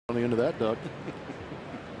on the end of that duck.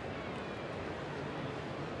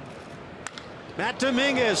 Matt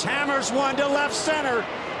Dominguez hammers one to left center.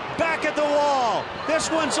 Back at the wall.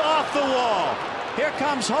 This one's off the wall. Here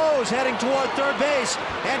comes Hose heading toward third base,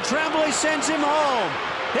 and Tremblay sends him home.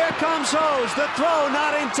 Here comes Hose. The throw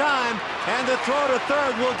not in time, and the throw to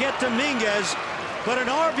third will get Dominguez. But an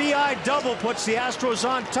RBI double puts the Astros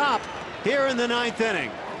on top here in the ninth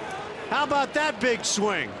inning. How about that big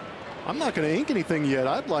swing? I'm not going to ink anything yet.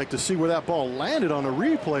 I'd like to see where that ball landed on a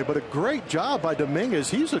replay, but a great job by Dominguez.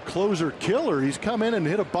 He's a closer killer. He's come in and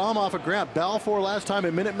hit a bomb off of Grant Balfour last time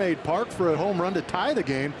at Minute Maid Park for a home run to tie the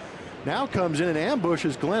game. Now comes in and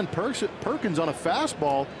ambushes Glenn Perkins on a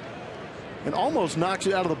fastball and almost knocks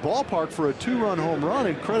it out of the ballpark for a two-run home run.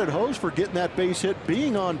 And credit Hose for getting that base hit,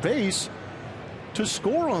 being on base to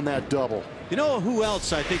score on that double. You know who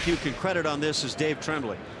else I think you can credit on this is Dave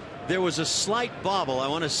Tremblay. There was a slight bobble. I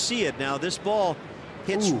want to see it now. This ball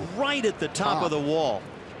hits right at the top of the wall.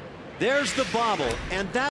 There's the bobble, and that